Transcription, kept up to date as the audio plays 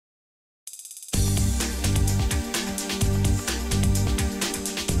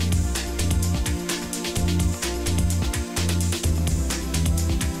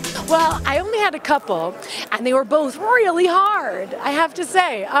Well, I only had a couple, and they were both really hard, I have to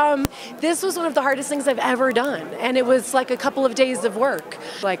say. This was one of the hardest things I've ever done, and it was like a couple of days of work.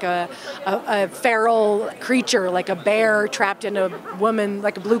 Like a feral creature, like a bear trapped in a woman,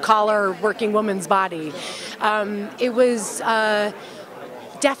 like a blue-collar working woman's body. It was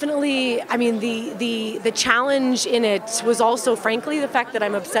definitely, I mean, the challenge in it was also, frankly, the fact that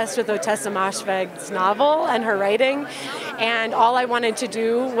I'm obsessed with Ottessa Moshfegh's novel and her writing, and all I wanted to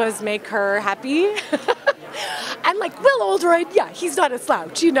do was make her happy. And like Will Oldroyd, yeah, he's not a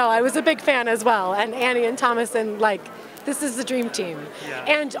slouch, you know, I was a big fan as well, and Annie and Thomas, and like, this is the dream team. Yeah.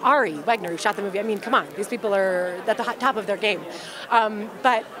 And Ari Wegner, who shot the movie, I mean, come on, these people are at the top of their game.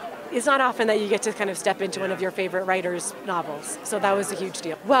 But it's not often that you get to kind of step into one of your favorite writers' novels, so that was a huge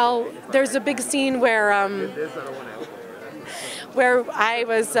deal. Well, there's a big scene where I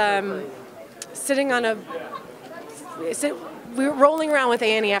was sitting on we were rolling around with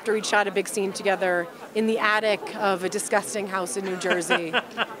Annie after we'd shot a big scene together in the attic of a disgusting house in New Jersey.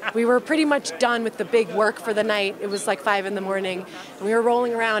 We were pretty much done with the big work for the night. It was like 5 in the morning, and we were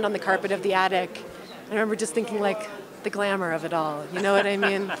rolling around on the carpet of the attic. I remember just thinking, like, the glamour of it all, you know what I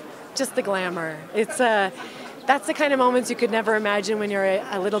mean? Just the glamour. It's that's the kind of moments you could never imagine when you're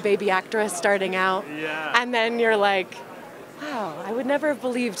a little baby actress starting out. Yeah. And then you're like, wow, I would never have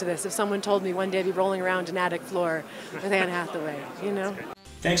believed this if someone told me one day I'd be rolling around an attic floor with Anne Hathaway, you know?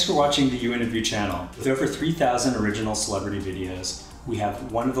 Thanks for watching the You Interview channel. With over 3,000 original celebrity videos, we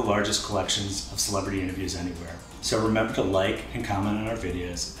have one of the largest collections of celebrity interviews anywhere. So remember to like and comment on our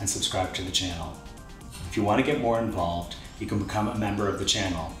videos and subscribe to the channel. If you want to get more involved, you can become a member of the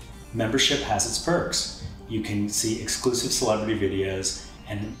channel. Membership has its perks. You can see exclusive celebrity videos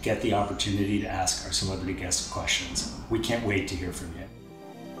and get the opportunity to ask our celebrity guests questions. We can't wait to hear from you.